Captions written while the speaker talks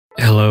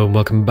Hello and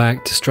welcome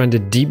back to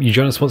Stranded Deep. You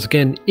join us once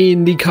again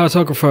in the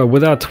cartographer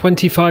with our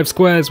 25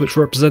 squares, which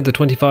represent the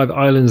 25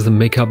 islands that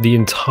make up the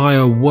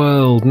entire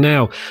world.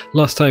 Now,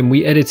 last time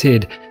we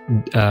edited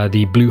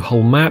the Blue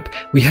Hole map.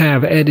 We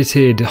have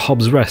edited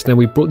Hobbes Rest. Now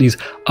we've brought these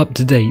up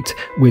to date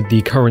with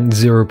the current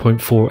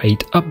 0.48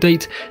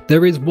 update.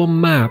 There is one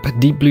map,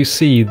 Deep Blue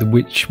Sea,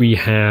 which we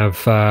have,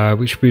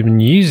 which we've been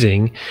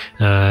using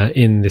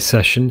in this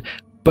session,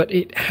 but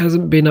it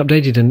hasn't been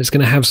updated and it's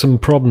going to have some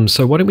problems.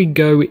 So why don't we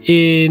go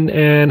in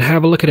and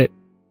have a look at it?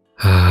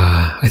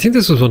 I think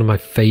this was one of my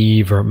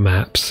favorite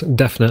maps,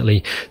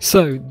 definitely.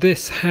 So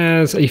this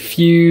has a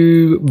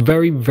few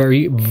very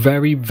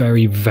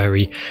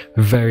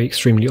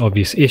extremely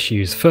obvious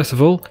issues. First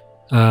of all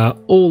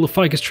the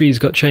ficus trees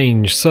got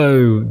changed.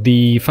 So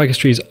the ficus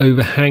trees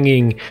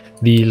overhanging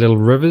the little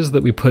rivers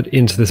that we put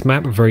into this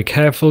map very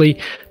carefully,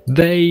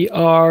 they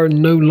are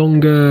no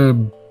longer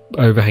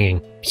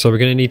overhanging. So we're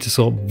going to need to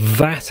sort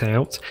that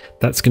out.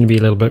 That's going to be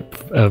a little bit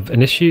of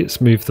an issue.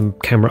 Let's move the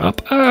camera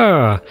up.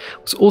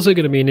 What's also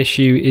going to be an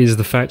issue is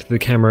the fact that the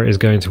camera is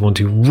going to want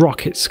to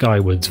rocket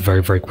skywards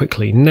very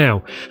quickly.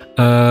 Now,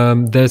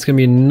 there's going to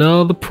be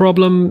another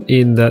problem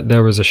in that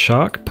there was a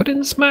shark put in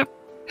this map.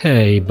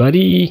 Hey,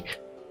 buddy.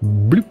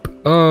 Bloop.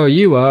 Oh,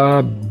 you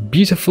are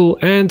beautiful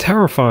and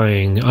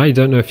terrifying. I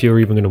don't know if you're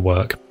even going to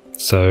work.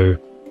 So,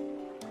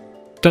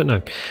 don't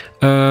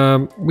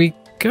know. We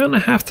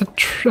gonna have to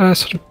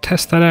sort of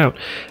test that out.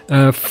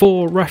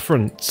 For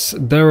reference,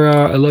 there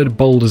are a load of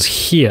boulders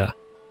here,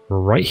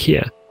 right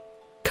here,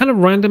 kind of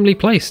randomly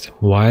placed.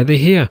 Why are they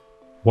here?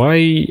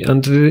 Why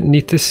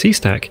underneath this sea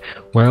stack?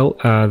 Well,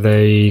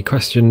 the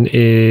question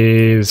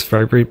is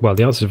well,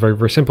 the answer is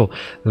very simple.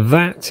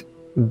 That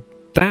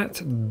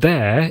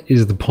there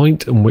is the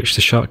point in which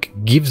the shark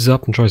gives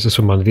up and tries to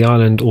swim under the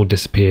island or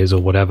disappears or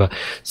whatever.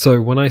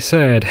 So when I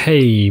said,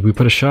 hey, we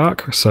put a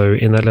shark, so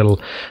in that little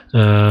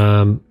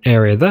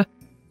area there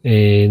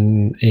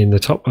in the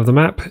top of the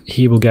map,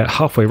 he will get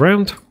halfway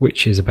round,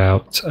 which is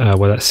about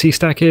where that sea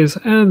stack is,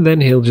 and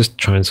then he'll just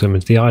try and swim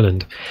into the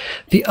island.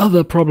 The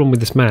other problem with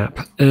this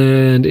map,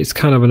 and it's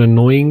kind of an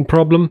annoying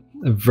problem,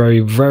 a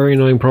very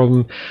annoying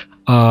problem,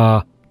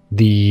 are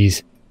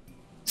these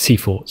sea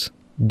forts.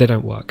 They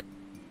don't work.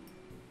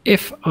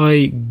 If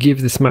I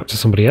give this map to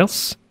somebody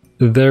else,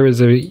 there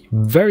is a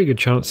very good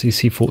chance these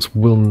sea forts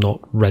will not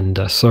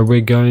render, so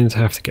we're going to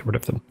have to get rid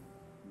of them.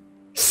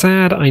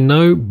 Sad, I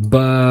know,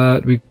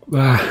 but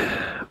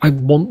I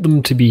want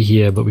them to be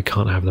here, but we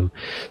can't have them.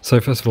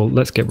 So first of all,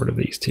 let's get rid of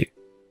these two.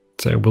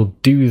 So we'll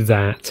do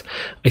that.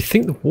 I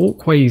think the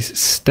walkways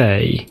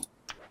stay,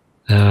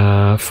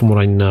 from what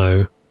I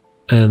know,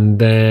 and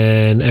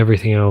then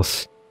everything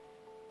else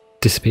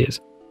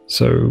disappears.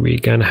 So we're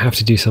going to have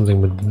to do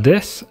something with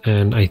this,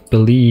 and I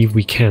believe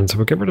we can. So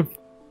we'll get rid of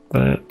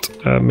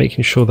that,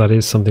 making sure that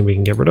is something we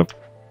can get rid of.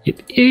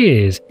 It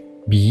is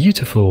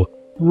beautiful.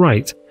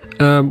 Right.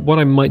 What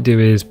I might do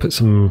is put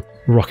some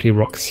rockety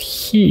rocks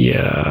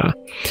here.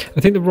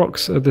 I think the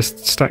rocks, the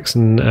stacks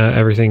and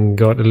everything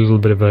got a little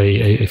bit of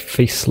a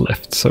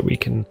facelift, so we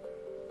can...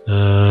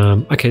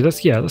 okay,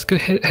 let's go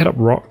head up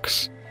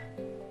rocks.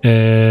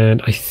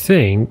 And I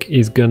think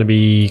is going to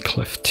be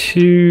cliff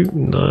 2.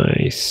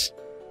 Nice.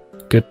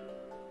 Good.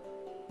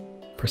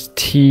 Press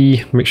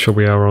T, make sure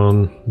we are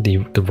on the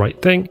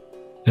right thing.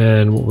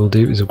 And what we'll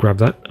do is we'll grab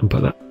that and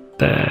put that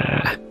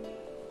there.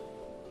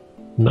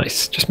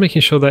 Nice. Just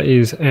making sure that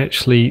is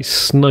actually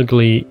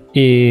snugly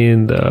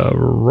in the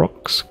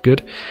rocks.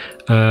 Good.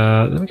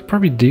 Then we could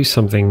probably do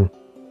something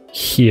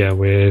here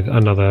with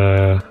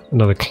another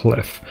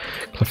cliff.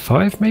 Cliff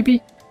 5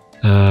 maybe?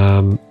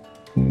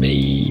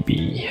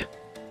 Maybe.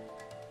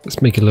 Let's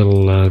make a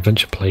little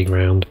adventure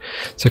playground.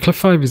 So cliff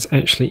 5 is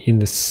actually in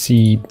the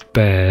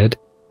seabed.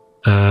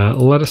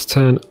 Let us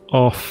turn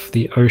off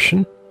the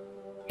ocean.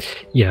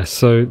 Yeah,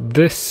 so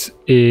this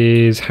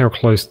is how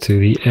close to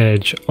the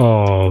edge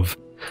of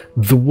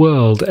the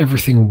world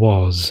everything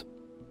was.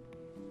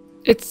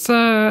 It's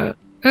a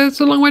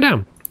long way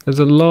down. There's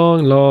a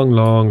long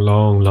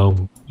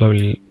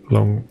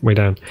way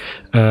down.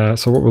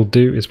 So what we'll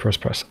do is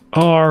press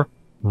R,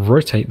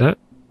 rotate that,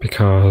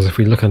 because if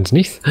we look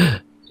underneath,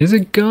 is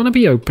it gonna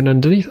be open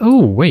underneath?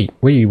 Oh, wait.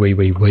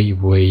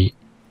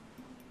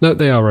 No,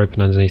 they are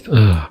open underneath.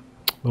 Oh,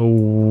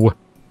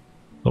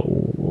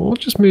 we'll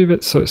just move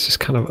it so it's just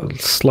kind of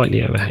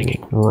slightly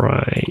overhanging.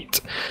 Right.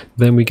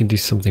 Then we can do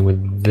something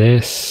with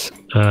this.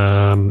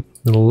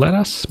 Let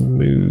us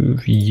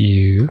move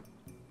you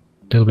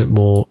a little bit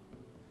more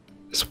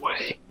this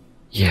way.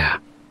 Yeah.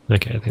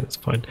 Okay, I think that's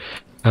fine.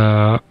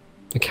 The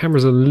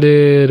camera's a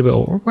little bit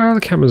awkward. Well,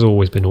 the camera's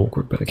always been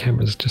awkward, but the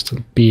camera's just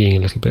being a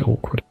little bit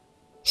awkward.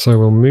 So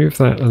we'll move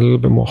that a little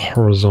bit more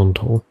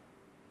horizontal.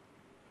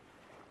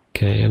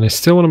 Okay, and I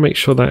still want to make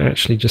sure that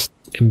actually just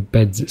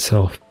embeds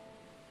itself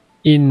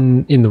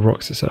in the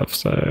rocks itself.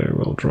 So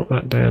we'll drop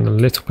that down a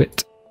little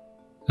bit.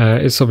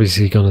 It's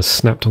obviously going to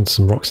snap onto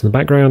some rocks in the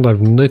background. I've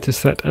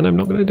noticed that, and I'm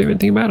not going to do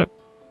anything about it.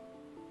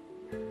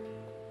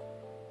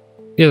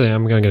 Yeah,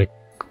 I'm going to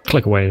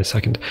click away in a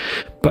second.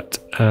 But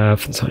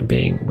for the time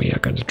being, we are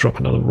going to drop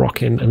another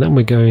rock in, and then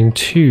we're going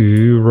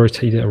to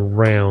rotate it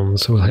around.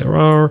 So we'll hit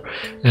R,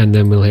 and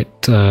then we'll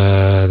hit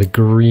the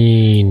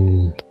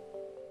green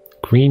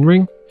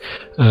ring.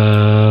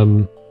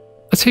 I'll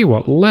tell you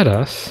what,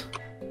 let's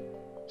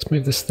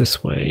move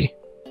this way.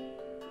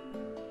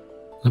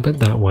 A bit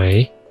that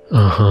way.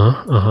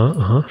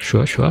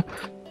 Sure.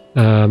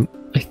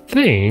 I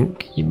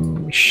think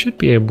you should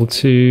be able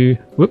to...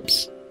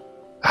 Whoops.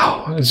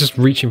 Oh, I was just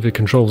reaching for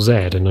Control Z,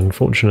 and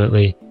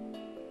unfortunately,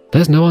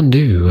 there's no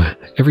undo.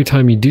 Every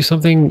time you do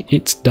something,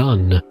 it's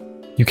done.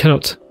 You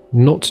cannot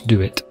not do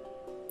it.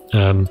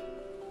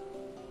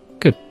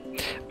 Good.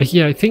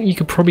 Yeah, I think you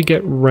could probably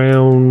get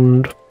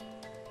round...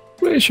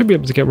 Well, it should be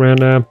able to get around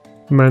now.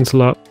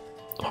 Mantle up,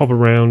 hop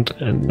around,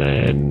 and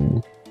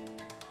then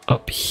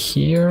up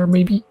here,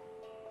 maybe?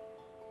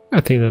 I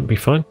think that'd be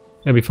fine.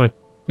 That'd be fine.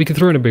 We can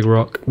throw in a big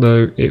rock,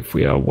 though, if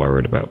we are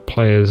worried about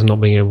players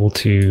not being able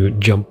to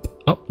jump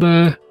up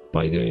there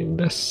by doing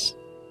this.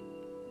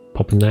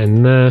 Popping that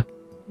in there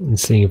and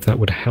seeing if that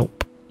would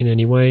help in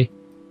any way.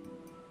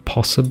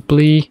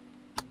 Possibly.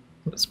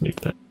 Let's move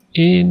that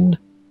in.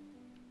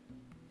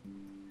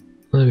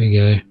 There we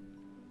go.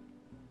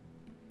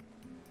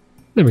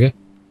 There we go.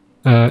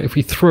 If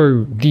we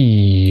throw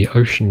the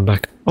ocean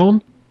back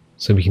on,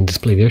 so we can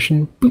display the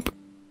ocean, boop.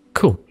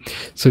 Cool.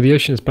 So the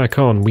ocean is back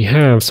on. We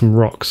have some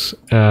rocks.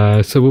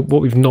 So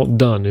what we've not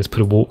done is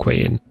put a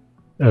walkway in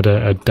at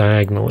a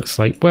diagonal. It's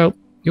like, well,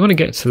 you want to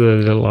get to the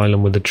little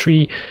island with the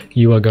tree,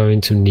 you are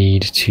going to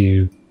need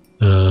to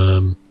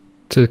kind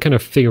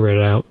of figure it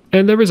out.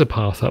 And there is a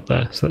path up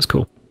there, so that's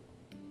cool.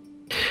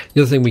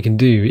 The other thing we can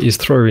do is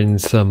throw in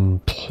some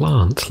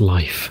plant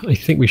life. I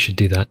think we should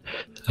do that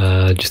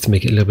just to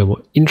make it a little bit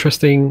more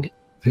interesting,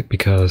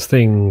 because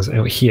things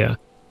out here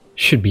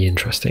should be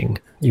interesting.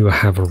 You will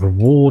have a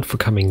reward for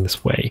coming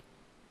this way.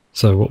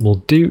 So what we'll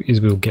do is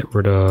we'll get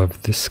rid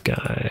of this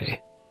guy.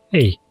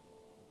 Hey,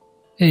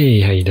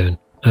 how you doing?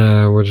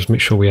 We'll just make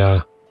sure we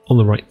are on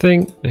the right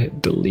thing.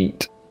 Hit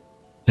delete,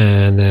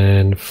 and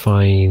then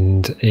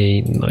find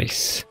a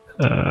nice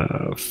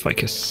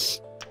ficus.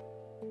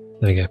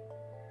 There you go.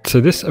 So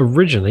this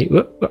originally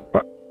was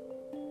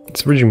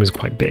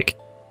quite big,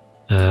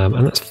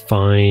 and that's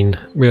fine.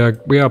 We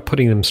are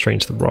putting them straight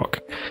into the rock.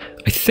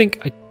 I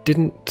think I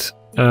didn't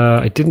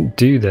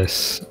do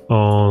this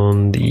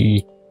on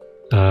the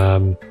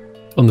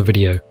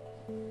video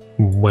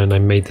when I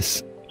made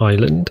this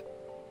island,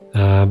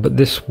 but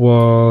this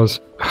was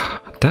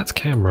that's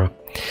camera.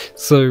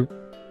 So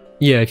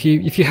yeah, if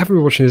you haven't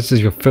been watching this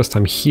is your first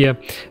time here,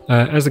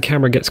 as the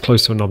camera gets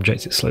close to an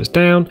object, it slows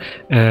down.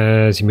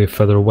 As you move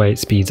further away, it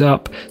speeds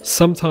up.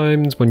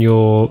 Sometimes when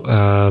you're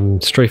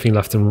strafing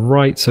left and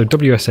right, so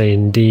WSA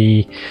and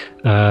D,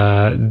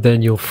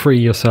 then you'll free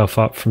yourself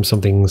up from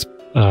something's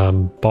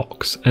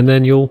box, and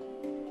then you'll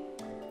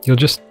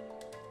just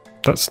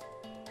that's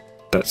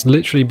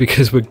literally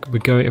because we're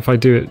going. If I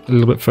do it a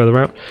little bit further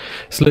out,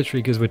 it's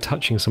literally because we're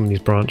touching some of these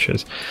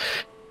branches.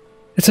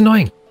 It's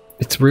annoying.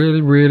 It's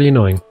really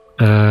annoying.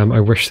 I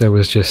wish there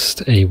was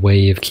just a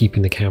way of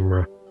keeping the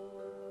camera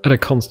at a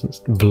constant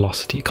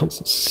velocity,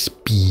 constant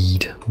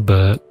speed,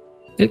 but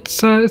it's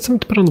something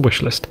to put on the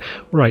wish list.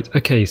 Right,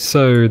 okay,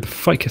 so the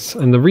ficus,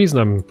 and the reason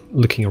I'm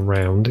looking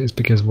around is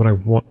because what I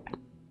want...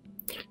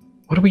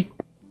 What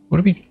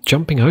are we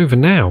jumping over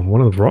now?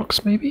 One of the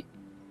rocks, maybe?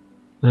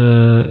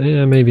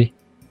 Yeah, maybe.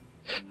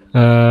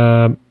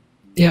 Yeah,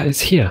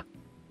 it's here.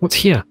 What's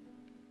here?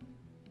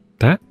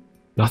 That?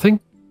 Nothing?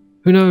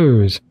 Who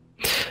knows?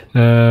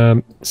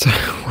 So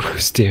what I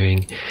was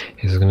doing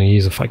is I'm going to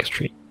use a ficus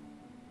tree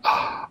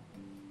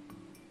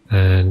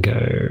and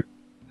go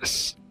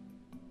this.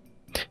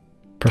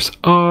 Press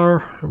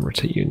R and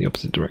rotate you in the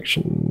opposite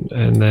direction,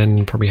 and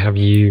then probably have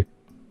you...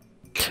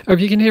 Oh, if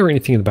you can hear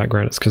anything in the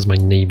background, it's because my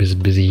neighbour's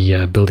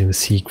busy building the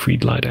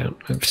Siegfried line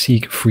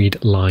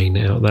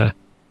out there.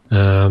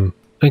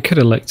 I could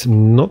elect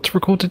not to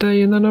record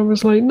today, and then I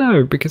was like,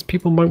 no, because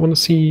people might want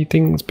to see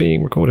things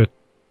being recorded.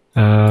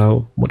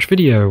 Watch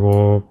video,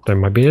 or there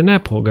might be an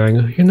airport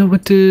going, you know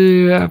what,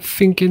 I'm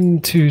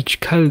thinking to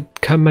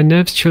calm my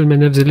nerves, chill my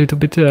nerves a little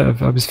bit.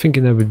 I was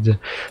thinking I would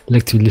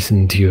like to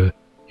listen to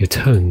your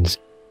tones.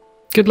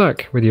 Good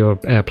luck with your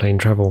airplane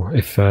travel,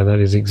 if that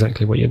is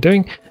exactly what you're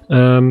doing.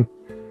 I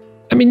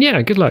mean,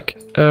 yeah, good luck.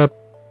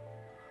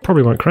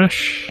 Probably won't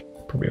crash.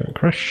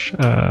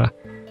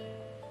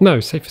 No,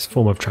 safest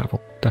form of travel,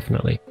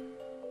 definitely.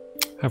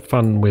 Have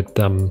fun with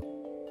that.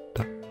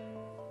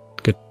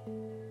 Good.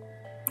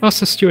 Ask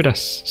the steward,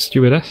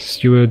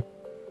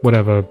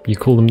 whatever you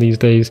call them these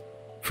days,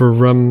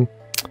 for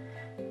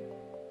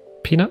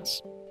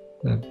peanuts?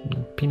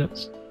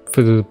 Peanuts?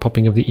 For the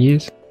popping of the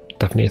ears.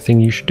 Definitely a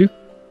thing you should do.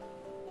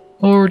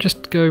 Or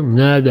just go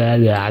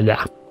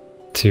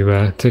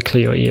to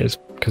clear your ears,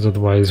 because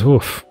otherwise,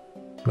 oof,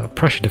 that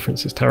pressure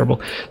difference is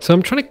terrible. So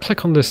I'm trying to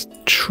click on this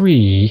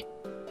tree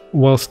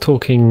whilst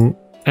talking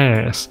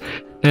ass,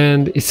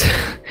 and it's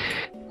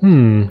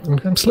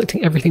I'm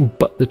selecting everything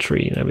but the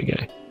tree. There we go.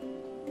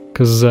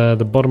 because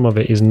the bottom of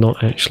it is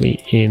not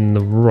actually in the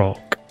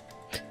rock.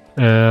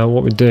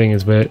 What we're doing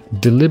is we're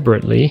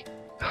deliberately,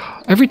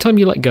 every time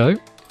you let go,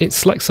 it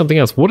selects something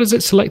else. What is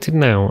it selected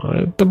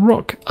now? The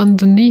rock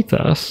underneath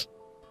us?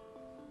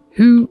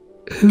 Who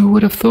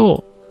would have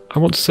thought? I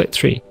want to select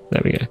tree.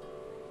 There we go.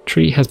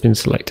 Tree has been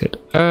selected.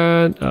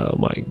 Oh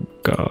my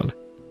god.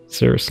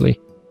 Seriously.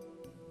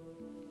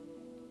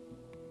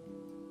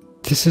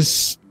 This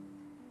is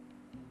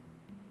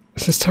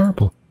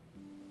terrible.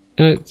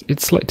 And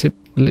it's selected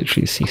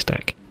literally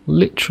C-stack.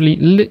 Literally,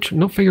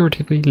 not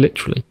figuratively,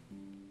 literally.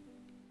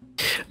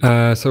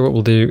 So what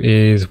we'll do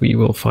is we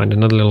will find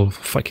another little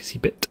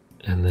ficusy bit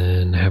and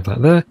then have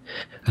that there.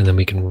 And then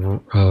we can,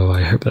 oh,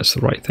 I hope that's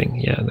the right thing.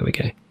 Yeah, there we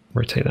go.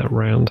 Rotate that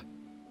around.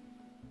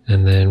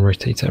 And then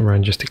rotate it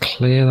around just to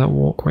clear that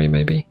walkway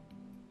maybe.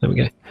 There we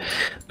go.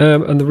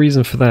 And the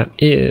reason for that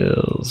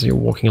is you're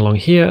walking along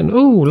here and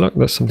oh look,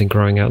 there's something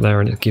growing out there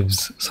and it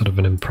gives sort of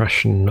an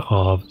impression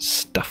of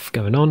stuff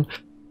going on.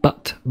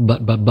 But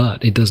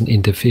it doesn't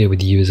interfere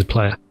with you as a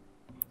player.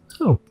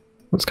 Oh,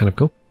 that's kind of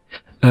cool.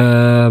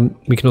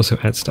 We can also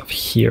add stuff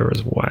here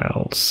as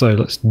well. So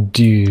let's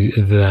do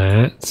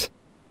that.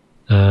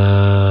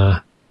 I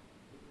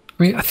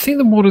mean, I think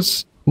the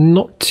water's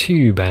not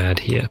too bad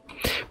here.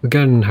 We're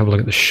going to have a look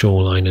at the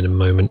shoreline in a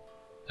moment.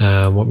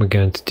 What we're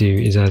going to do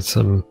is add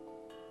some...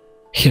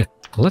 Here,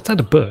 let's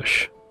add a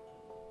bush.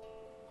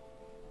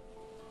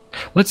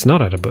 Let's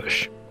not add a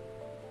bush.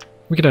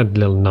 We could add a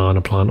little nana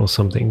plant or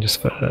something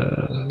just for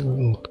a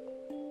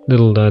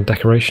little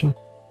decoration.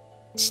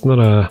 It's not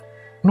a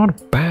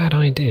bad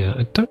idea.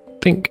 I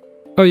don't think...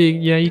 Oh,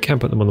 yeah, you can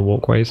put them on the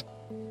walkways.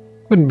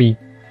 Wouldn't be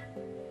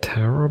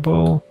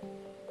terrible.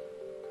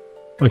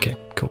 Okay,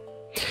 cool.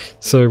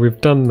 So we've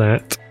done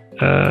that,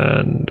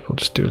 and we'll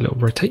just do a little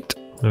rotate.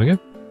 There we go.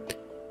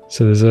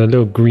 So there's a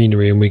little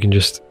greenery, and we can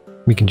just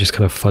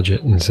kind of fudge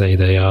it and say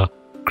they are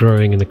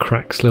growing in the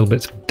cracks, little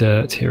bits of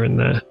dirt here and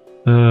there.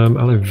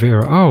 Aloe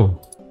vera. Oh,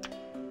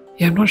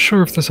 yeah. I'm not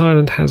sure if this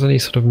island has any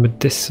sort of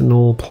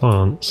medicinal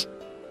plants.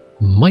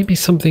 Might be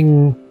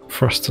something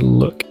for us to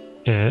look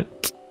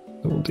at.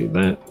 So we'll do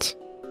that.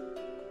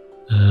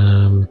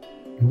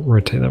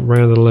 Rotate that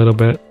around a little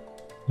bit.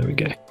 There we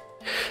go.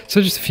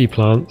 So just a few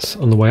plants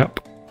on the way up.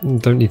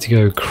 Don't need to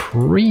go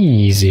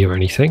crazy or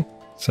anything.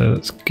 So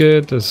that's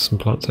good. There's some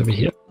plants over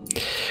here.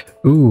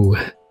 Ooh,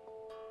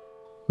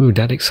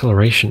 that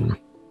acceleration.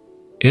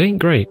 It ain't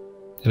great.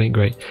 It ain't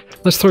great.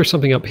 Let's throw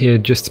something up here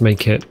just to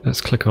make it.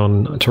 Let's click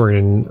on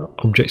terrain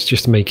objects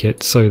just to make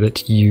it so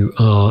that you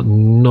are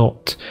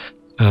not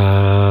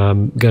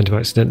going to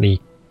accidentally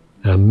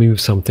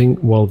move something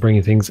while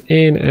bringing things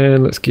in.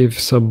 And let's give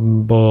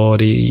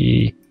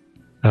somebody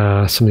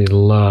something to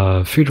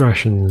love. Food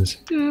rations.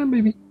 Yeah,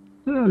 maybe.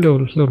 A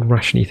little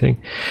rationy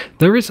thing.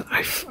 There is,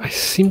 I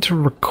seem to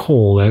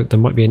recall there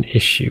might be an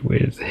issue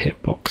with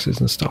hitboxes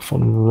and stuff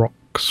on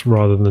rocks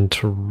rather than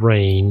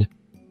terrain.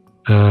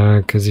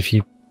 Because if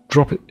you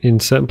drop it in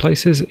certain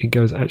places, it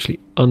goes actually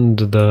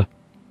under the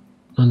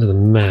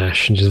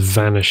mesh and just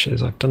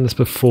vanishes. I've done this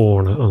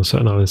before on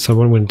certain islands. So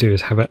what I'm going to do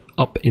is have it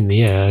up in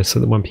the air so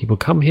that when people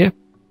come here,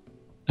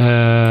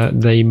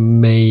 they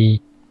may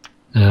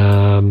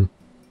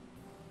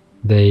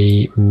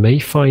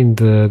find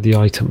the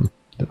item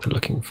that they're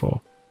looking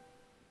for.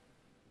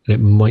 And it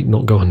might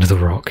not go under the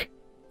rock.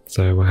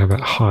 So we'll have it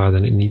higher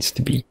than it needs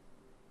to be.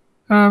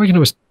 We can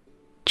always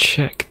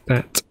check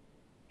that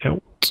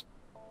out.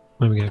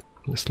 There we go.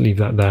 Let's leave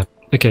that there.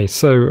 Okay,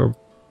 so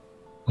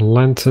a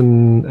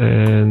lantern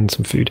and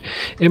some food.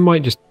 It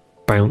might just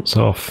bounce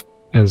off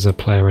as a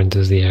player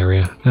enters the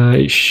area.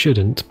 It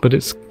shouldn't, but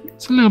it's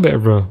a little bit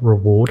of a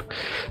reward.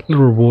 A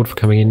little reward for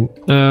coming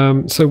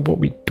in. So what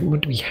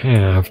do we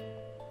have?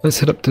 Let's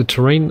head up to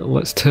terrain.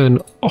 Let's turn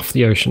off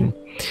the ocean.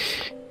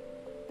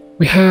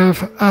 We have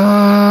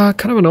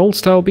kind of an old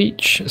style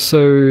beach.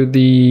 So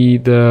the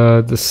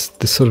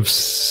sort of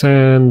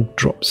sand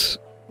drops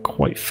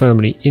quite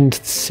firmly into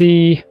the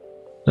sea.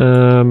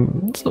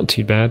 It's not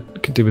too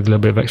bad. Could do with a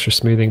little bit of extra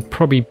smoothing.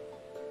 Probably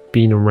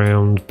been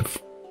around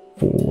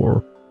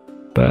before,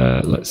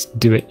 but let's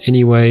do it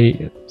anyway.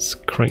 Let's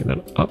crank that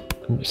up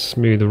and just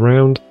smooth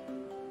around.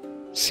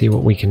 See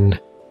what we can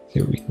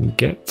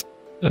get.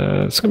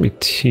 It's going to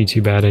be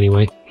too bad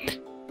anyway.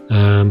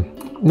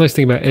 Nice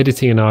thing about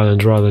editing an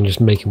island rather than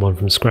just making one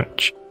from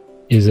scratch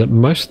is that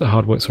most of the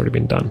hard work's already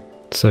been done.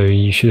 So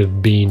you should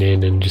have been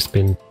in and just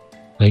been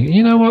like,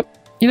 you know what,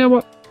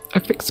 I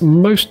fixed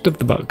most of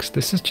the bugs.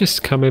 This is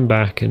just coming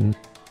back and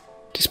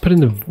just putting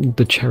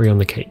the cherry on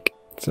the cake.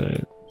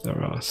 So there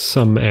are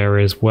some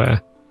areas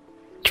where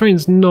the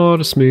terrain's not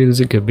as smooth as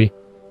it could be.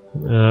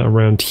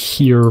 Around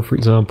here, for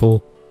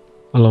example,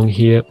 along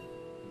here.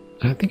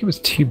 I think it was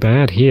too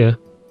bad here.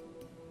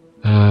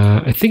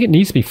 I think it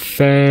needs to be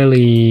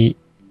fairly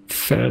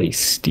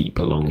steep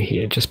along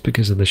here just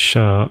because of the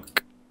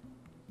shark.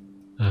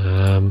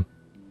 Yeah,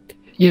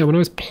 when I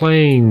was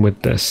playing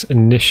with this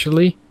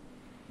initially,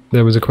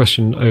 there was a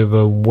question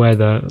over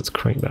whether... Let's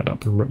crank that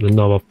up and rip the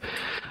knob off.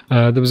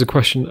 There was a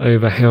question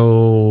over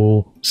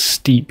how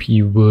steep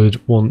you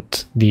would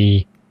want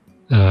the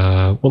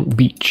want the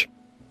beach.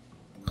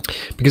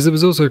 Because there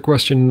was also a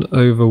question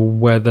over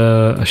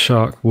whether a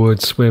shark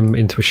would swim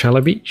into a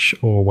shallow beach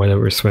or whether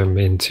it would swim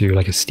into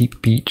like a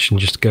steep beach and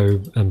just go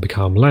and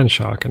become land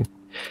shark. And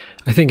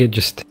I think it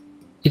just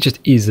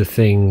is a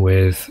thing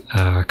with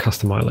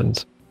custom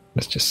islands.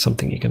 It's just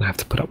something you're going to have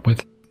to put up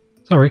with.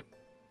 Sorry,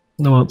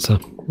 no answer.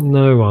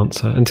 No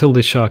answer until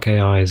this shark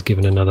AI is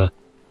given another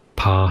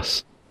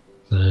pass.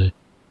 So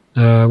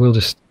we'll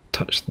just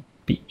touch the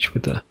beach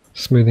with the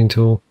smoothing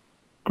tool.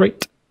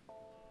 Great.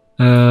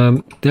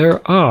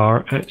 There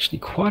are actually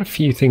quite a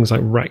few things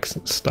like wrecks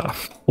and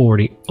stuff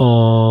already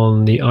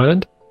on the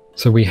island.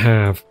 So we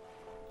have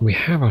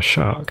our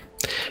shark.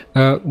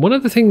 One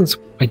of the things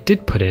I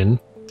did put in,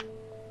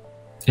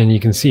 and you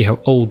can see how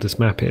old this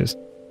map is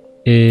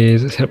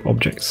let's hit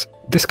objects.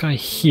 This guy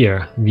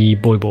here, the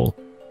boy ball.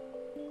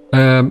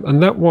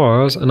 And that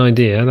was an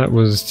idea. That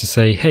was to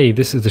say, hey,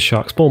 this is the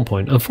shark spawn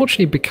point.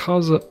 Unfortunately,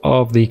 because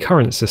of the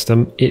current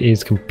system, it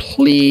is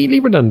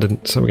completely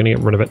redundant. So we're going to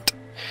get rid of it.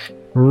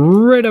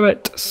 Rid of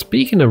it.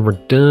 Speaking of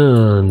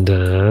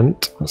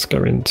redundant, let's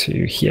go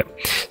into here.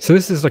 So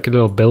this is like a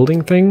little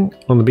building thing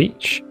on the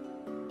beach,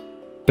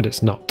 but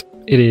it's not.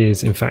 It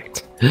is, in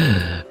fact,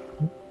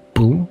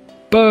 boom,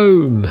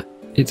 boom.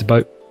 It's a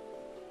boat.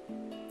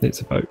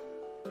 It's a boat.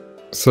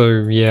 So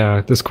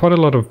yeah, there's quite a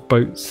lot of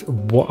boats.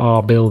 What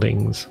are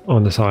buildings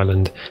on this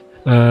island?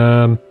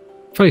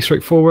 Fairly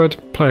straightforward.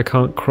 Player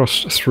can't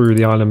cross through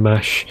the island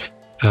mesh,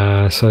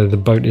 so the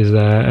boat is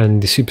there,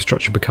 and the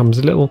superstructure becomes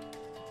a little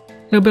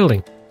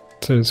building.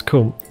 So it's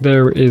cool.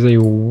 There is a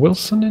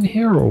Wilson in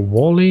here, or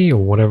Wally,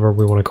 or whatever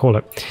we want to call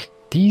it.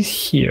 These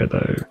here,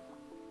 though,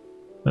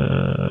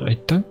 I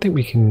don't think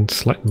we can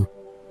select them.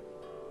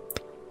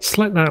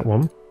 Select that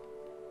one.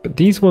 But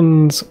these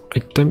ones, I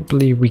don't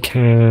believe we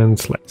can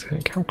select.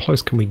 How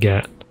close can we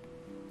get?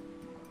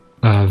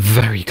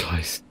 Very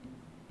close.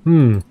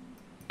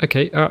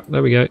 Okay,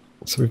 there we go.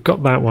 So we've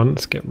got that one.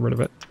 Let's get rid of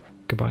it.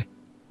 Goodbye.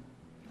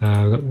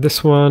 We've got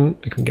this one.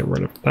 We can get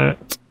rid of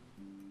that.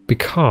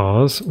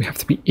 Because we have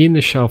to be in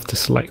the shelf to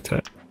select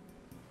it.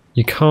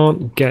 You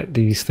can't get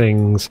these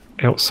things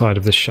outside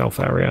of the shelf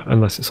area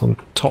unless it's on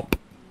top.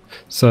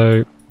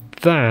 So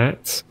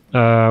that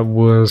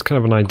was kind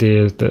of an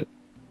idea that,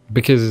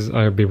 because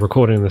I would be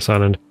recording this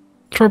island,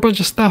 throw a bunch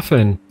of stuff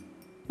in.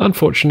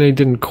 Unfortunately, it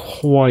didn't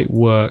quite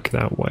work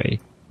that way.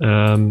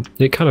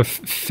 It kind of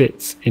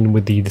fits in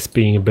with this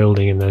being a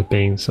building and there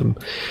being some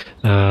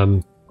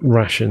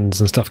rations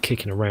and stuff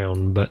kicking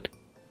around, but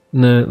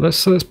no,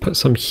 let's put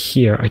some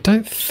here. I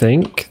don't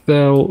think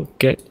they'll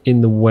get in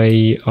the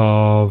way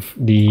of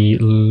the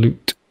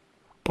loot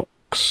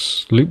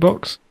box. Loot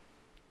box?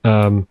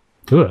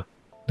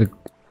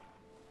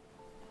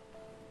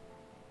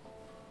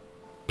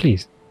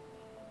 Please,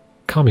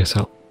 calm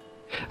yourself.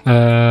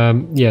 Yeah,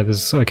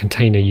 there's a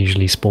container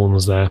usually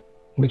spawns there,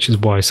 which is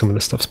why some of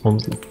the stuff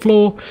spawns on the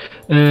floor,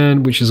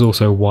 and which is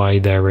also why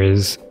there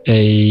is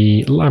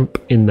a lamp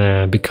in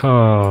there,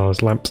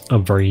 because lamps are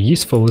very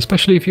useful,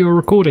 especially if you're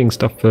recording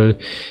stuff for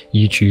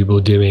YouTube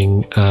or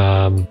doing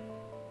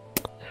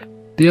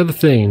the other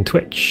thing,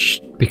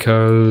 Twitch,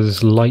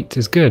 because light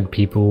is good.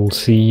 People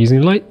see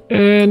using light,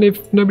 and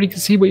if nobody can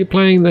see what you're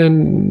playing,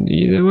 then,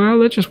 you know, well,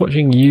 they're just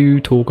watching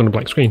you talk on a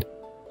black screen.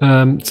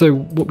 So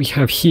what we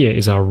have here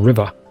is our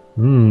river.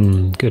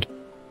 Good.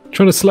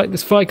 Trying to select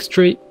this ficus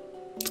tree.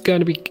 It's going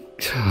to be...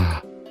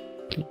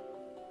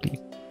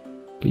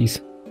 Please,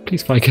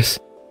 ficus.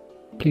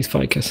 Please,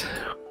 ficus.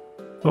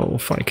 Oh,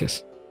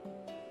 ficus.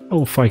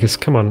 Oh, ficus.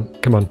 Come on.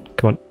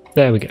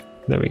 There we go.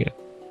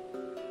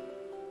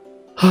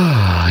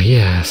 Ah,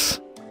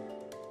 yes.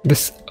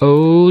 This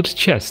old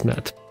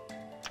chestnut.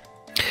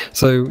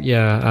 So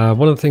yeah,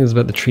 one of the things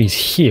about the trees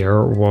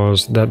here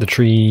was that the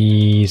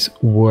trees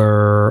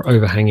were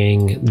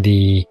overhanging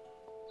the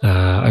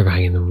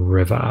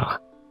river.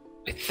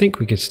 I think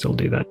we could still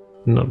do that.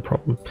 Not a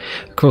problem.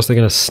 Of course, they're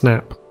going to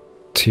snap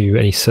to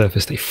any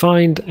surface they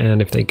find,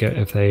 and if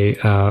they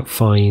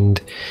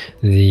find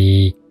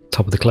the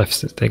top of the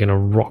cliffs, they're going to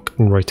rock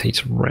and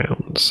rotate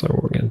around. So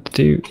what we're going to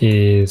do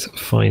is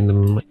find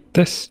them like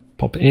this,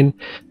 pop it in.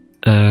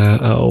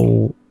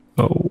 Oh.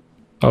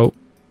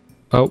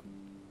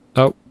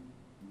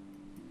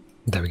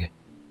 There we go.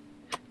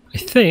 I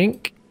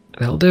think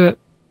that'll do it.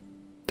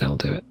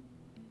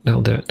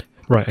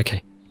 Right,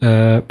 okay.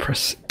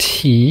 Press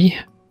T.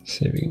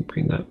 See if we can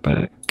bring that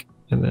back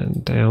and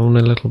then down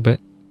a little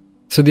bit.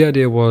 So the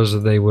idea was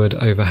that they would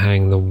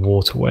overhang the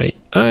waterway.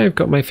 I've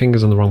got my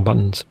fingers on the wrong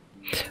buttons.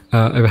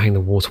 Overhang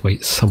the waterway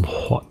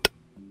somewhat.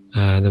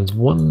 There was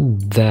one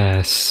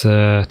there,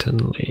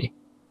 certainly.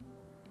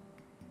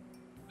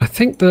 I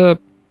think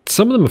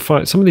some of them are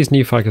fine. Some of these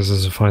new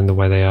ficuses are fine the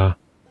way they are.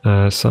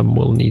 Some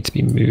will need to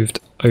be moved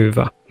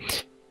over.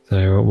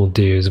 So what we'll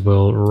do is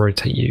we'll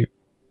rotate you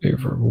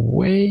over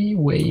way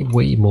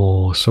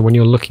more. So when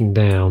you're looking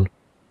down,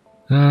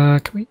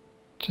 can we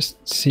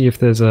just see if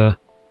there's a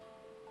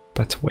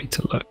better way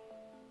to look?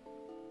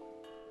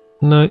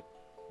 No.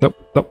 Nope.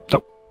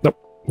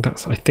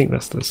 I think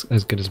that's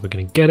as good as we're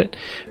going to get it.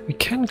 We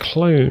can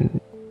clone.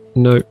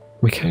 No,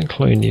 We can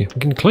clone you.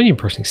 We can clone you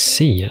pressing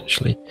C,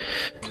 actually.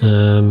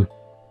 Alright.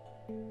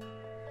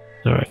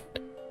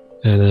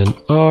 And then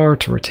R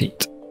to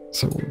rotate.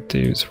 So what we'll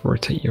do is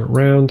rotate you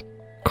around.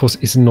 Of course,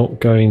 it's not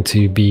going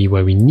to be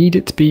where we need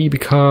it to be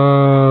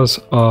because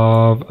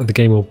of the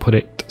game will put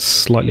it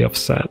slightly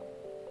offset.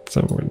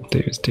 So what we're going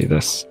to do is do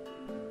this.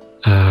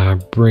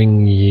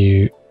 Bring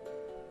you...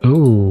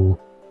 Oh.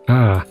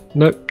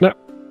 No.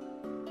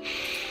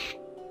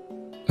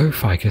 Oh,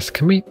 Ficus,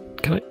 can I...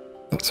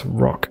 That's a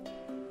rock.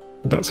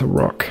 That's a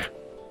rock.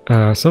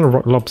 It's not a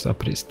rock lobster,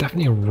 but it's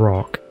definitely a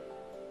rock.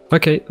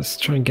 Okay, let's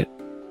try and get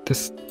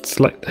this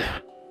select.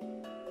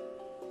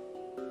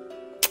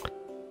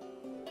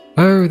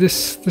 Oh,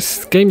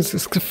 this game's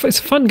it's a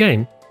fun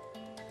game.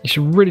 You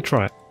should really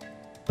try it.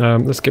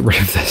 Let's get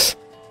rid of this.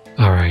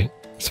 All right,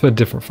 let's put a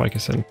different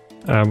ficus in.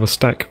 We'll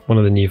stack one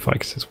of the new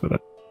ficuses with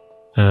it.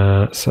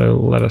 So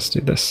let us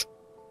do this.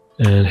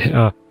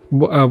 And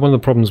one of the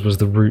problems was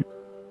the root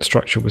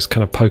structure was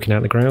kind of poking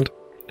out the ground,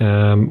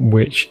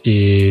 which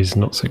is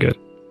not so good.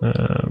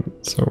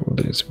 So what we'll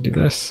do is we do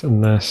this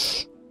and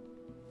this.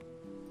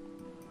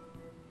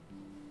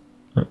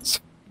 That's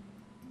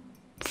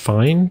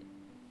fine,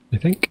 I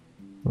think.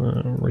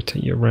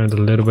 Rotate you around a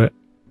little bit.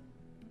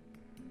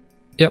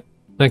 Yep.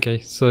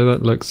 Okay, so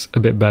that looks a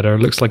bit better.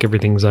 It looks like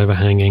everything's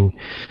overhanging.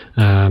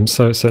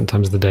 So at certain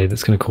times of the day,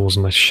 that's going to cause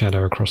a nice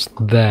shadow across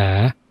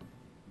there.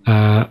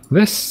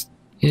 This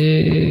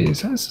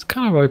is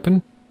kind of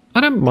open.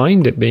 I don't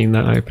mind it being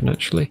that open,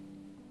 actually.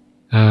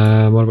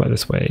 What about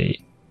this way?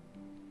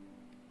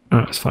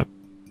 Oh, it's fine.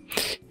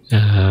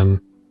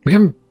 We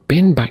haven't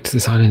been back to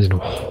this island in a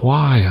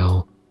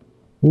while.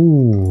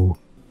 Ooh.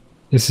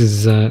 This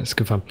is it's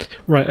good fun.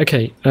 Right,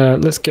 okay,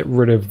 let's get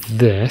rid of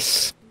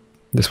this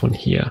one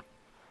here.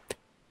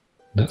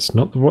 That's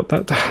not what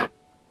that's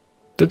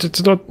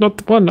not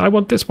the one. I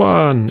want this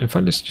one. In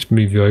fact, let's just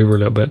move you over a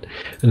little bit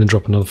and then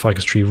drop another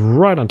ficus tree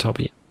right on top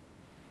of you.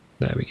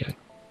 There we go.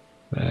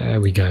 There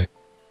we go.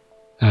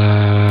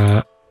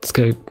 Let's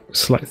go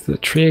select the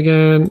tree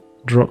again.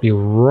 Drop you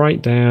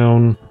right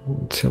down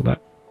until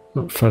that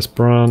first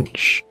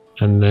branch,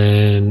 and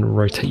then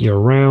rotate you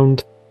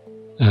around.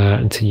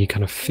 Until you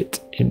kind of fit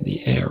in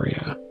the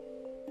area.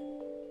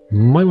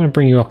 Might want to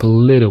bring you up a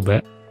little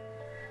bit.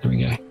 There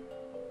we go.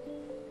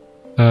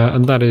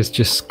 And that is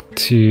just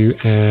to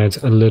add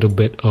a little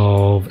bit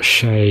of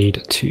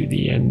shade to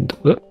the end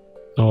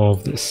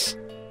of this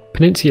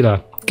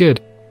peninsula.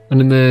 Good. And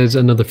then there's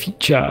another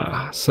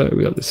feature. So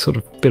we got this sort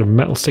of bit of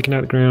metal sticking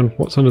out of the ground.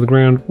 What's under the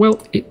ground? Well,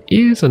 it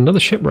is another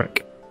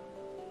shipwreck.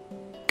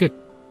 Good.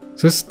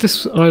 So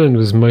this island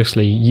was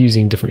mostly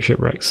using different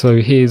shipwrecks.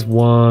 So here's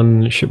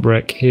one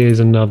shipwreck,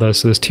 here's another.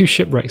 So there's two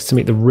shipwrecks to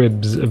make the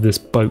ribs of this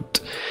boat,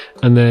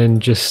 and then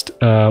just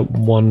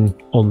one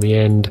on the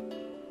end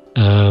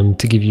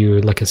to give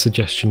you like a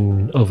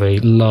suggestion of a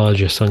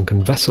larger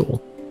sunken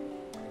vessel.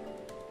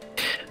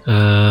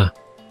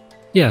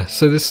 Yeah,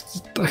 so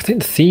this, I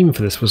think the theme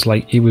for this was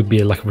like, it would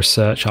be like a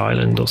research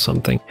island or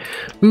something.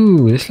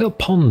 Ooh, this little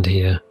pond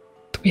here.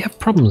 Did we have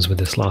problems with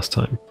this last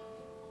time?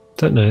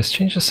 Don't know, let's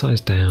change the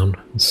size down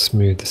and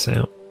smooth this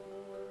out.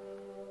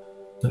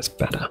 That's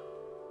better.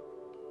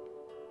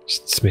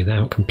 Just smooth it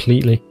out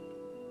completely.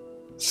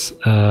 It's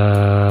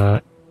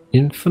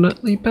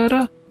infinitely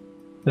better.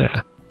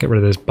 Yeah, get rid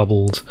of those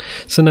bubbles.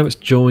 So now it's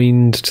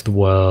joined to the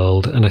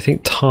world, and I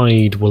think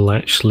tide will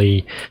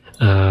actually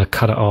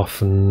cut it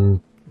off and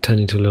turn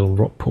into a little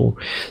rock pool.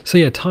 So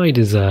yeah, tide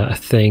is a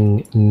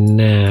thing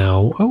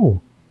now.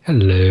 Oh,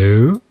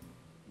 hello,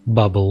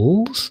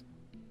 bubbles.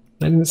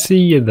 I didn't see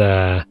you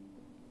there.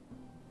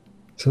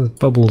 So there's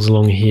bubbles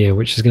along here,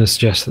 which is going to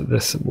suggest that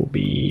this will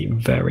be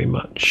very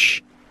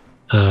much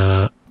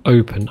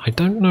open. I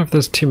don't know if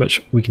there's too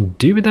much we can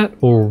do with that,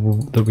 or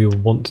that we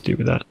want to do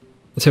with that.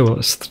 Let's say, well,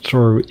 let's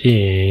throw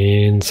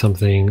in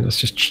something. Let's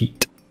just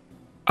cheat.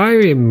 I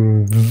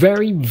am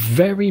very,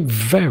 very,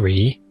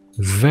 very,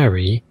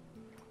 very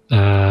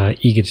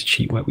eager to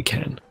cheat where we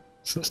can.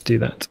 So let's do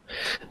that.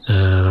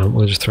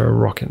 We'll just throw a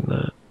rock in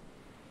there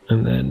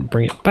and then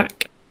bring it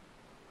back.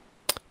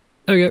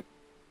 There we go.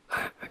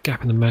 A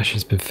gap in the mesh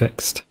has been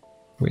fixed.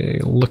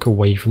 We'll look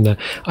away from there.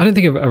 I don't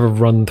think I've ever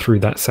run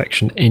through that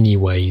section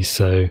anyway,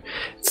 so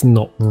it's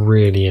not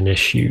really an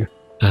issue.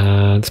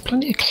 There's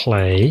plenty of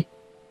clay.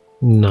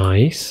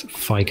 Nice.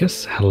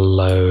 Ficus,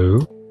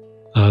 hello.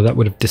 That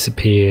would have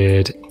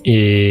disappeared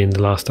in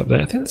the last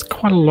update. I think there's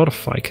quite a lot of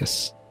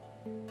ficus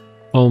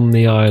on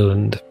the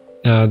island.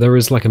 There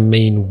is like a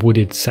main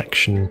wooded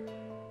section.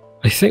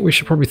 I think we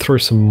should probably throw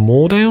some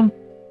more down.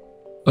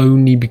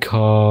 Only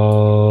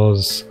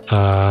because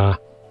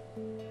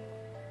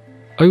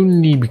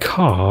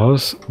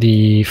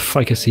the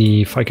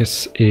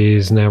ficus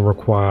is now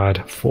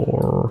required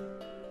for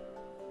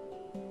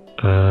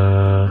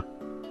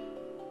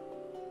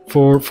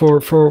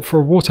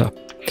water.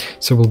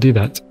 So we'll do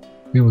that.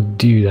 We will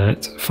do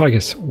that.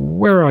 Ficus,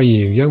 where are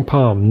you? Young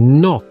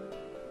palm, no.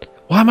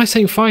 Why am I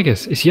saying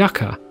ficus? It's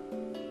yucca.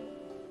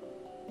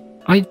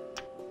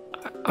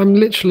 I'm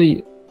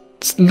literally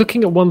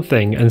looking at one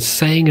thing and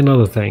saying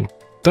another thing.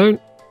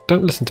 Don't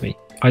Don't listen to me.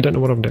 I don't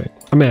know what I'm doing.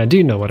 I mean, I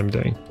do know what I'm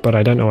doing, but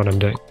I don't know what I'm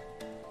doing.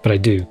 But I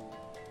do.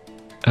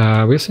 We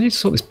also need to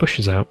sort these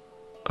bushes out.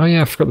 Oh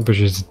yeah, I forgot the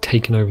bushes had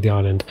taken over the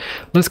island.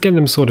 Let's get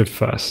them sorted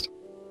first,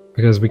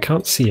 because we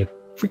can't see a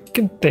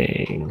freaking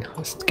thing.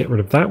 Let's get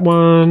rid of that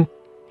one.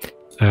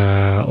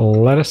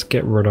 Let us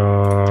get rid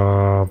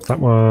of that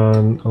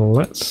one.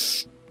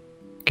 Let's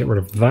get rid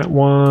of that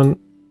one.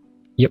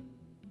 Yep.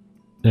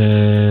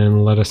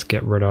 And let us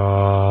get rid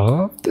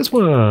of this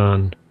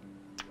one.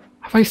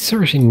 Have I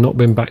seriously not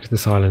been back to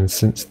this island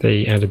since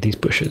they added these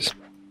bushes?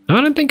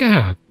 I don't think I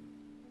have.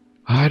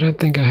 I don't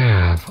think I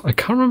have. I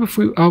can't remember if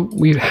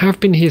we have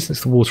been here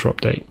since the water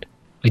update.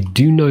 I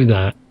do know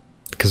that,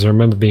 because I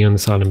remember being on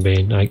this island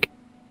being like,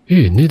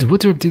 "Ew, the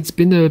water update's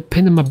been a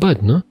pain in my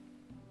butt, no?"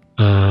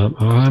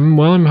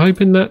 I'm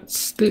hoping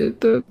that's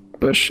the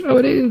bush. Oh,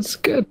 it is.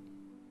 Good.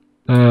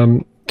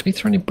 Do we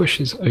throw any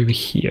bushes over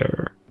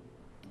here?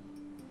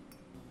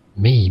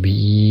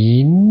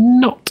 Maybe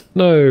not.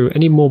 No,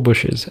 any more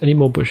bushes. Any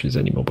more bushes.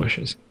 Any more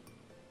bushes.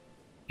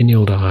 In the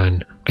old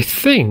iron. I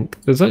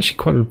think there's actually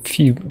quite a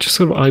few, just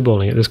sort of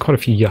eyeballing it, there's quite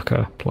a few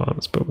yucca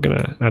plants, but we're going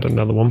to add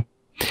another one.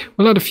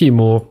 We'll add a few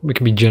more. We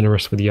can be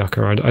generous with the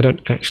yucca. I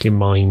don't actually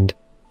mind,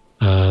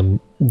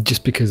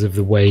 just because of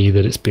the way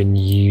that it's been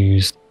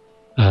used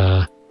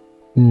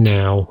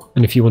now.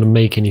 And if you want to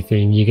make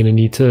anything, you're going to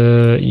need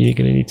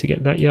to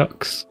get that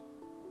yucks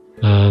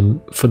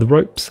for the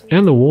ropes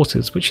and the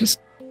waters, which is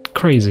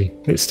crazy.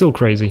 It's still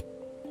crazy.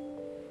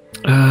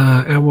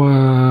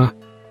 Our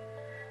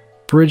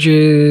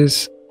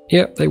bridges,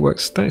 yep, they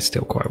work. That's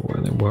still quite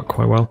well. They work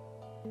quite well.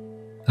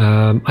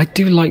 I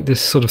do like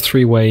this sort of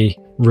three-way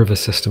river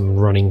system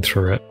running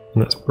through it,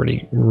 and that's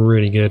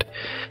really good.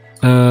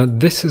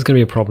 This is going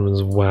to be a problem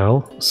as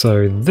well.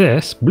 So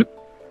this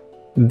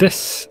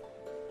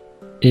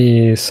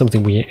is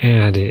something we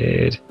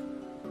added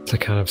to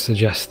kind of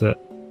suggest that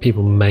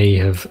people may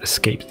have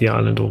escaped the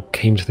island or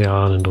came to the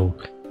island or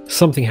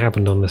something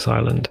happened on this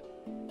island.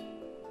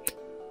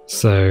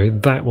 So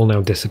that will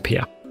now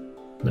disappear.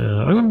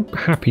 I'm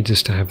happy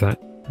just to have that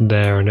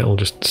there, and it'll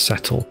just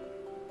settle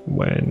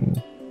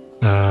when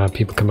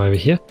people come over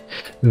here.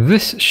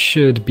 This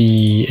should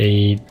be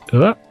a...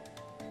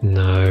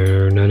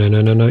 No.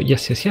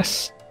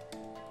 Yes.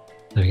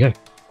 There we go.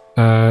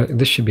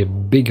 This should be a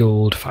big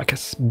old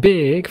ficus.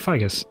 Big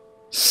ficus.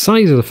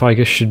 Size of the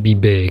ficus should be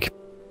big.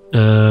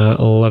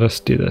 Let us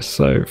do this.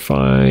 So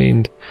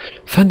find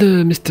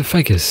Mr.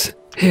 Ficus.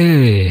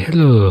 Hey,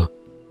 hello.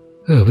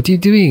 Oh, what are you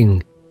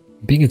doing?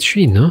 Being a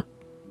tree, no?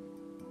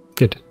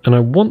 Good. And I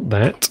want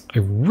that. I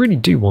really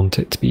do want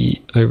it to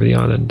be over the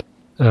island.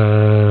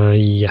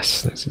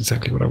 Yes, that's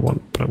exactly what I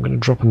want. But I'm going to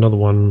drop another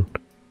one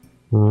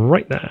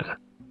right there.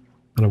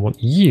 And I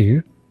want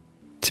you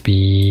to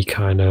be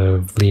kind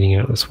of leaning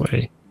out this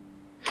way.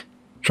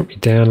 Drop me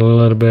down a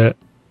little bit.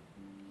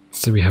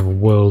 So we have a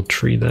world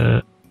tree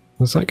there.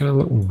 Is that going to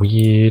look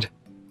weird?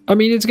 I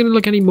mean, it's going to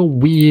look any more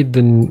weird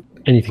than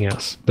anything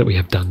else that we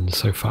have done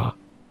so far.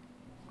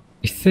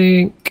 I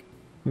think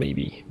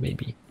maybe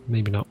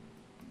not.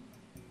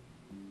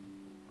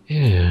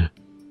 Yeah,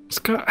 it's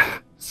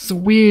a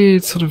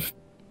weird sort of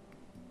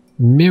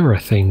mirror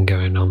thing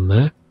going on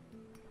there.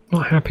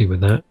 Not happy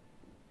with that.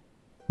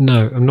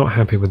 No, I'm not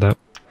happy with that.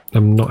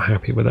 I'm not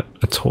happy with it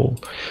at all.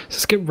 So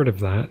let's get rid of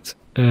that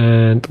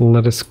and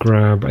let us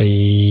grab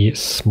a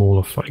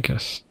smaller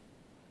ficus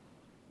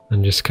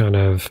and just kind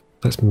of,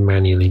 let's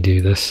manually do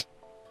this.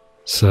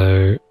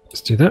 So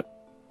let's do that.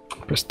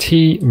 Press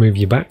T, move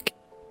you back,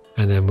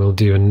 and then we'll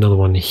do another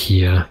one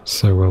here.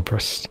 So we'll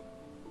press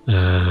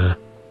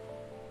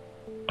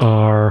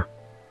R.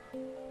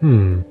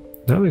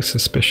 That looks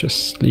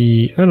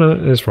suspiciously... Oh no,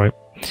 that's right.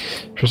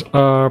 Press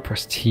R,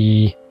 press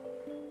T,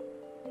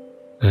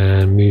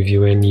 and move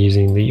you in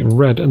using the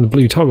red and the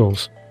blue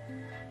toggles.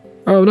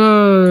 Oh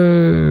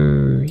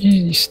no!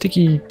 You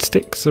sticky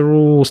sticks are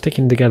all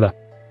sticking together.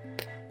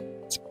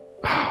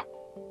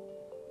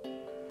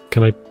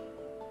 Can I...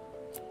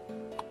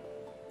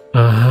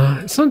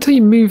 It's not until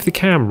you move the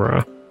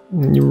camera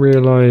and you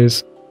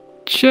realise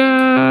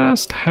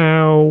just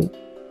how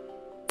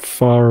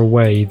far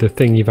away the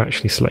thing you've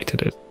actually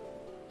selected is.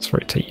 Let's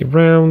rotate you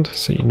around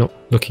so you're not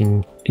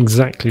looking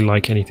exactly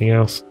like anything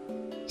else.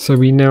 So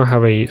we now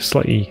have a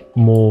slightly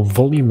more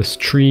voluminous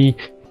tree.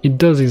 It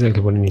does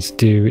exactly what it needs to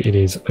do. It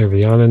is over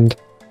the island.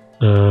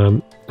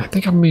 I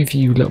think I'll move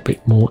you a little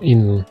bit more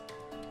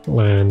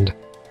inland.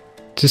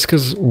 Just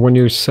because when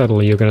you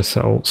settle, you're going to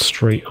settle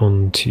straight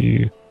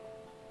onto...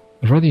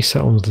 I'd rather you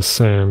settle onto the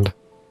sand.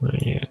 Oh,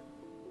 yeah.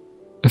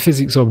 A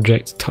physics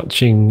object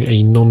touching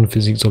a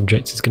non-physics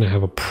object is going to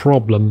have a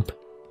problem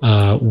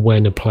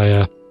when a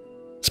player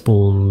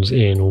spawns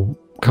in or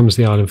comes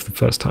to the island for the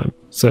first time.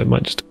 So it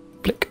might just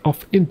flick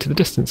off into the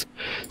distance.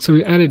 So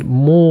we added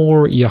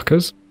more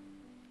yuccas.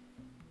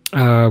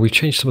 We've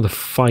changed some of the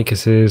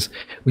ficuses.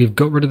 We've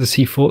got rid of the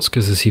sea forts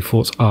because the sea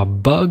forts are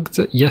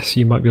bugged. Yes,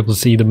 you might be able to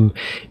see them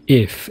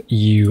if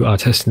you are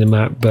testing the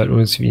map, but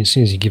as soon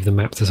as you give the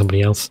map to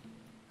somebody else,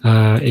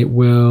 it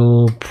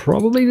will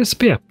probably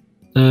disappear.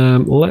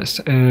 Let's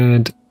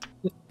add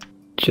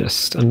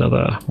just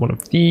another one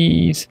of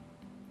these.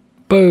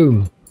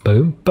 Boom,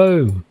 boom,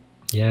 boom.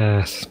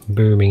 Yes,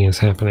 booming is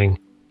happening.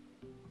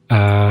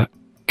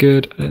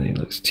 Good. I don't think it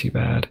looks too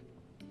bad.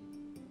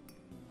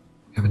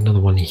 We have another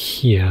one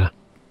here.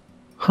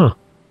 Huh.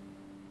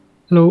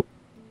 Hello.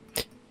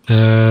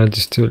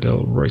 Just do a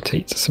little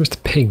rotate. So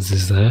Mr. Pigs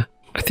is there.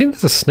 I think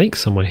there's a snake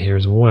somewhere here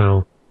as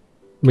well.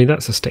 I mean,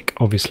 that's a stick,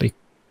 obviously.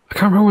 I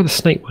can't remember where the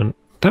snake went.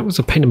 That was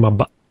a pain in my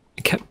butt.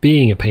 It kept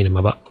being a pain in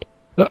my butt.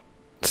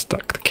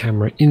 Stuck the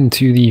camera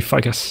into the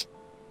ficus.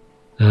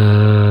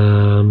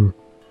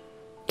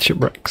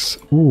 Shipwrecks.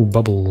 Ooh,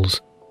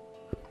 bubbles.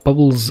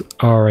 Bubbles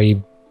are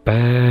a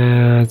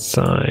bad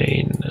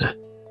sign.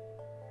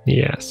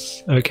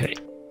 Yes, okay.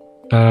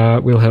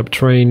 We'll head up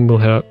train, we'll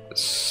head up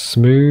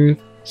smooth.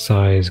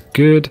 Size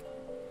good.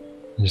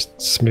 And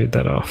just smooth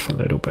that off a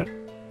little bit.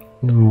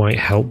 It might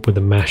help with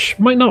the mesh.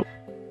 Might not,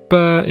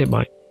 but it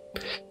might.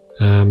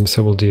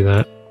 So we'll do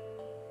that.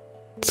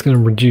 It's going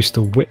to reduce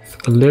the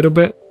width a little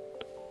bit.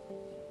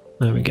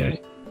 There we go.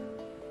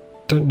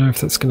 Don't know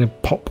if that's going to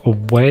pop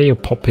away or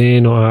pop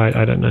in, or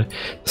I don't know.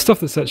 The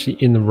stuff that's actually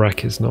in the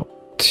wreck is not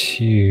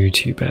too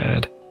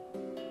bad.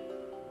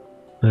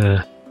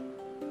 There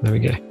we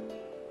go.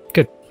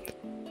 Good.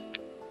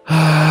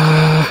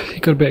 You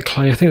got a bit of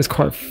clay. I think there's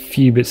quite a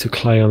few bits of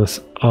clay on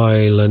this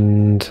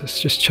island. Let's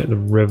just check the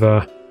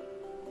river.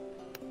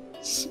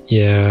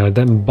 Yeah,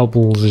 them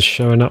bubbles is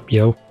showing up,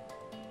 yo.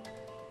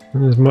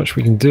 And there's much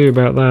we can do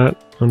about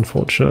that,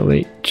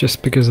 unfortunately,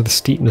 just because of the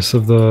steepness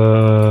of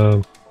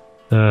the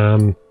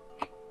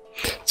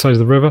size of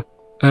the river.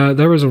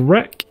 There is a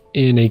wreck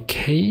in a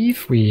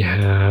cave. We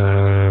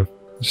have...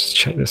 Just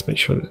check this, make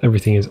sure that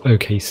everything is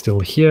okay still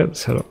here.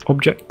 Let's head up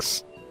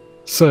objects.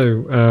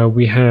 So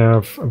we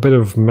have a bit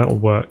of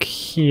metalwork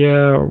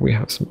here. We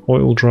have some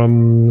oil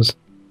drums,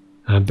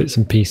 bits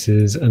and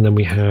pieces, and then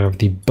we have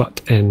the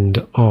butt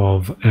end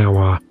of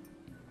our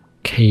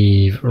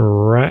cave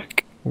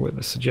wreck with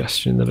a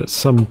suggestion that at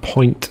some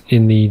point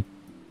in the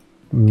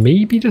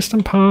maybe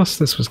distant past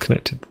this was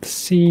connected to the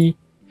sea.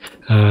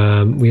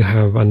 We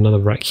have another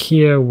wreck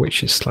here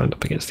which is slammed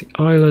up against the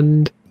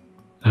island.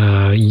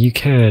 You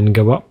can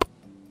go up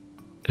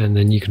and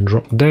then you can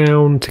drop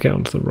down to get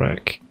onto the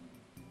wreck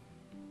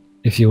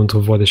if you want to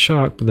avoid the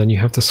shark, but then you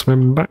have to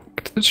swim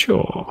back to the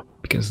shore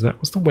because that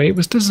was the way it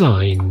was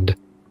designed.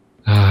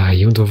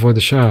 You want to avoid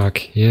the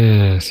shark.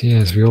 Yes,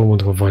 we all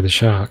want to avoid the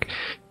shark.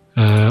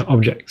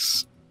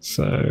 Objects.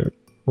 So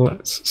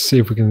let's see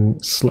if we can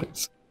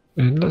select.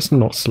 Let's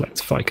not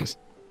select ficus.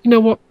 You know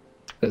what?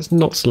 Let's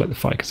not select the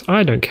ficus.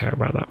 I don't care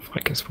about that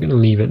ficus. We're going to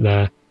leave it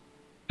there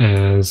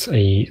as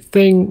a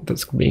thing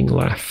that's being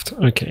left.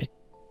 Okay.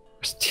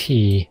 Where's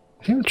T?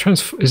 I think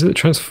the is it the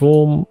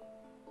transform?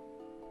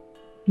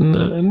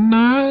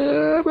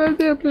 No.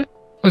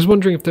 I was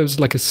wondering if there was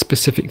like a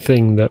specific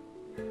thing that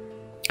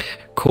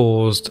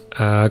caused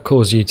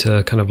you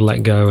to kind of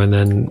let go and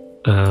then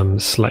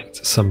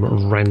select some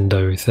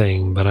rando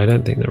thing, but I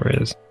don't think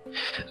there is.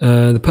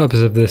 The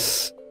purpose of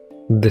this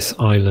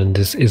island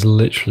is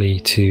literally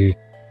to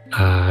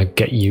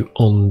get you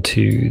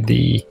onto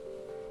the...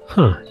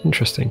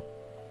 interesting.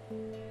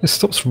 It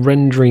stops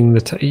rendering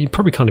the... You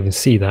probably can't even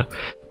see that.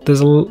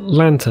 There's a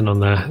lantern on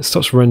there. It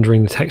stops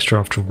rendering the texture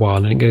after a while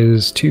and it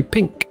goes to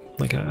pink.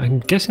 I'm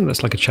guessing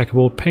that's like a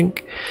checkerboard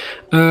pink.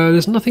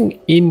 There's nothing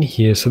in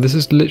here, so this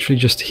is literally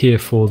just here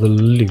for the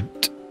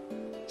loot.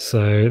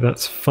 So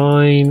that's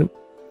fine.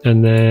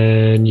 And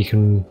then you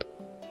can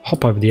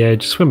hop over the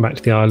edge, swim back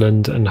to the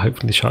island, and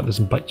hopefully the shark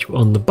doesn't bite you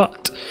on the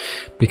butt,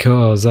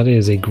 because that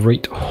is a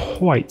great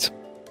white.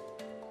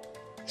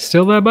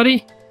 Still there,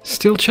 buddy?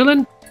 Still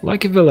chilling?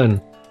 Like a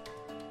villain?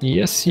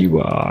 Yes, you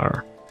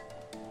are.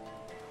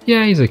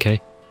 Yeah, he's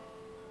okay.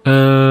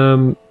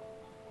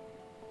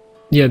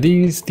 Yeah,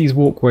 these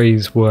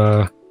walkways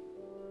were...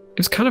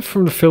 It's kind of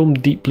from the film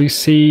Deep Blue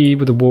Sea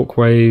with the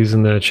walkways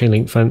and the chain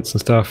link fence and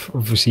stuff.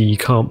 Obviously, you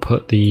can't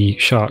put the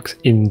sharks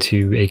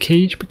into a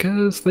cage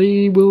because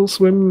they will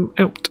swim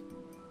out.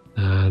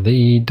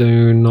 They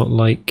do not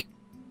like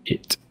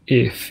it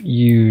if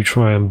you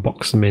try and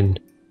box them in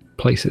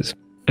places.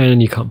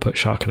 And you can't put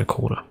shark in a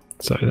corner.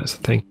 So that's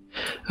the thing.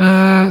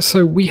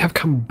 So we have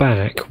come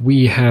back.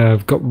 We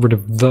have got rid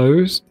of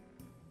those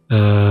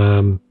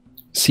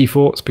sea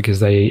forts because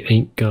they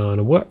ain't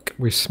gonna work.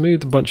 We've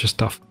smoothed a bunch of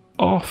stuff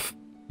off.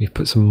 We've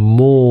put some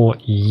more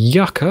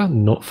yucca,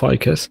 not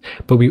ficus,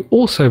 but we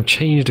also have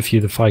changed a few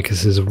of the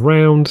ficuses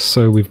around.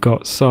 So we've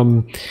got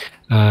some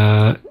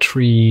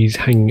trees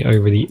hanging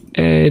over the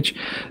edge.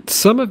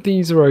 Some of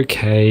these are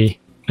okay,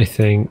 I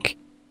think.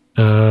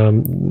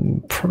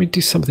 Probably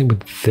do something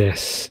with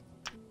this.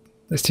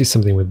 Let's do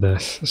something with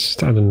this. Let's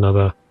just add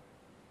another.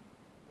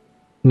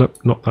 Nope,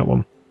 not that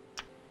one.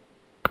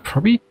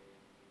 Probably.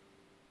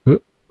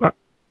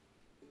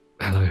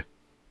 Hello.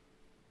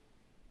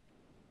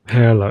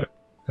 Hello.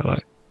 Hello.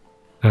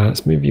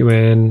 Let's move you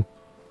in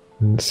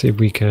and see if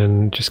we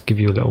can just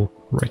give you a little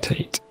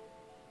rotate.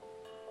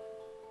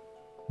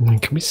 And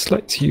can we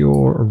select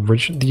your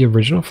the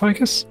original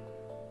ficus?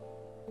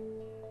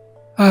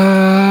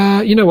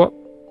 You know what?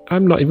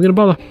 I'm not even going to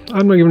bother.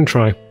 I'm not even going to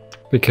try,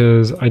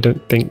 because I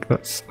don't think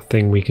that's a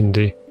thing we can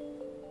do.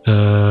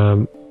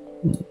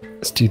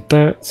 Let's do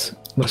that.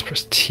 Let's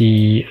press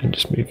T and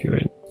just move you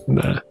in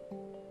there.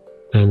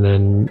 And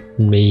then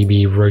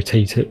maybe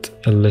rotate it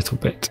a little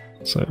bit.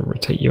 So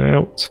rotate you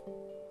out.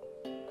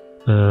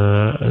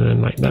 And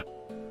then like that.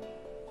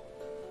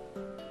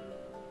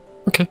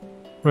 Okay,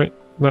 right.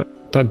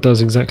 That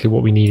does exactly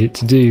what we need it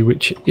to do,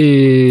 which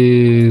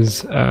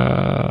is,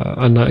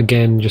 and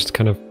again, just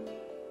kind of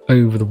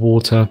over the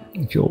water.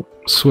 If you're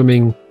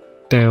swimming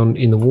down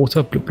in the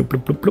water, bloop, bloop,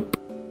 bloop, bloop, bloop,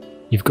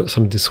 you've got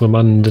something to swim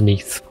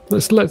underneath.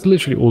 That's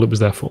literally all it was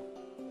there for.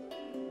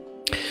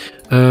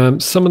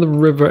 Some of the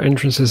river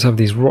entrances have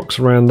these rocks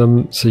around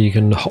them, so you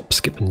can hop,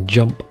 skip, and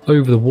jump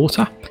over the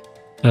water,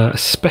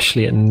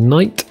 especially at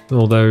night,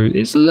 although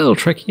it's a little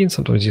tricky, and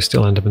sometimes you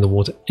still end up in the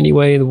water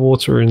anyway. The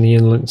water in the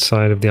inland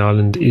side of the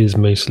island is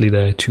mostly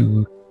there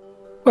to,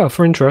 well,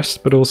 for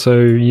interest, but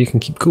also you can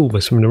keep cool by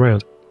swimming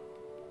around.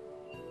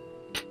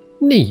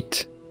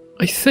 Neat.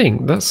 I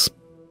think that's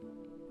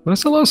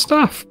a lot of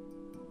stuff.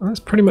 That's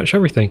pretty much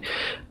everything.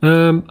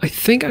 I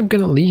think I'm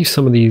going to leave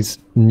some of these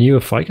newer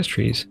ficus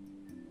trees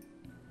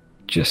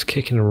just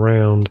kicking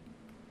around.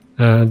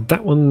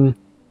 That one...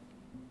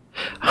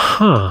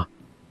 Huh.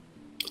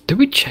 Did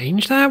we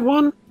change that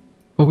one?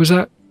 Or was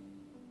that...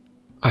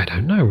 I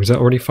don't know. Was that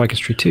already ficus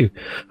tree 2?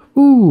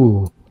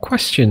 Ooh,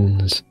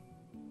 questions.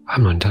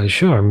 I'm not entirely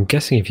sure. I'm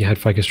guessing if you had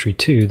ficus tree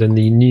 2, then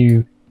the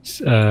new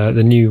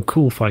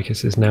cool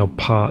ficus is now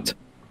part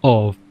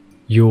of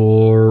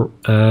your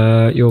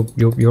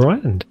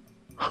island.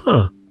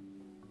 Huh.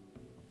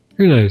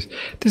 Who knows?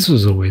 This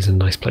was always a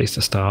nice place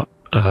to start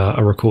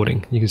a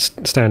recording. You could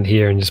stand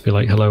here and just be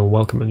like, hello and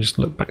welcome, and just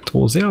look back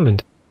towards the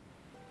island.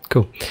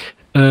 Cool.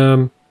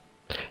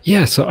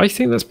 Yeah, so I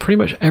think that's pretty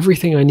much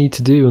everything I need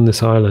to do on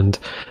this island.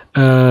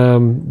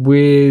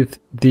 With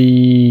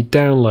the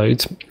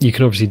downloads, you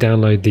can obviously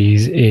download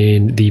these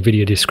in the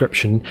video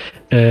description,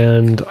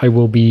 and I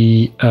will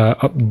be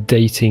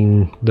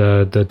updating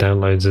the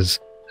downloads as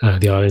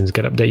the islands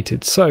get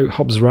updated. So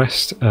Hobbes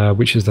Rest,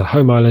 which is the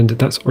home island,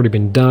 that's already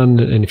been done,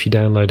 and if you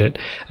download it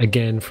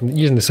again from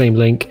using the same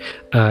link,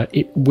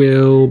 it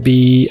will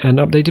be an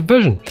updated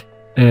version.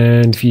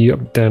 And if you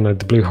download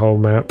the Blue Hole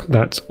map,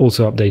 that's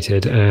also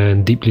updated,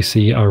 and Deep Blue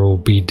Sea I will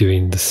be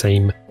doing the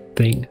same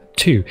thing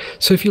too.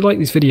 So if you like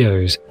these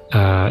videos,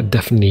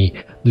 definitely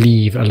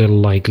leave a little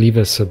like, leave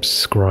a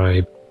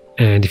subscribe,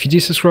 and if you do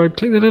subscribe,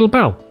 click the little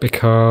bell,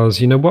 because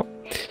you know what?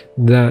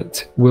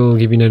 That will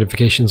give you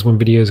notifications when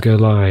videos go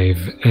live.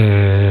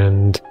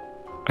 And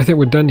I think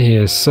we're done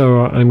here,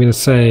 so I'm going to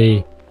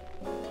say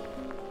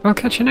I'll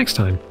catch you next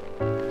time.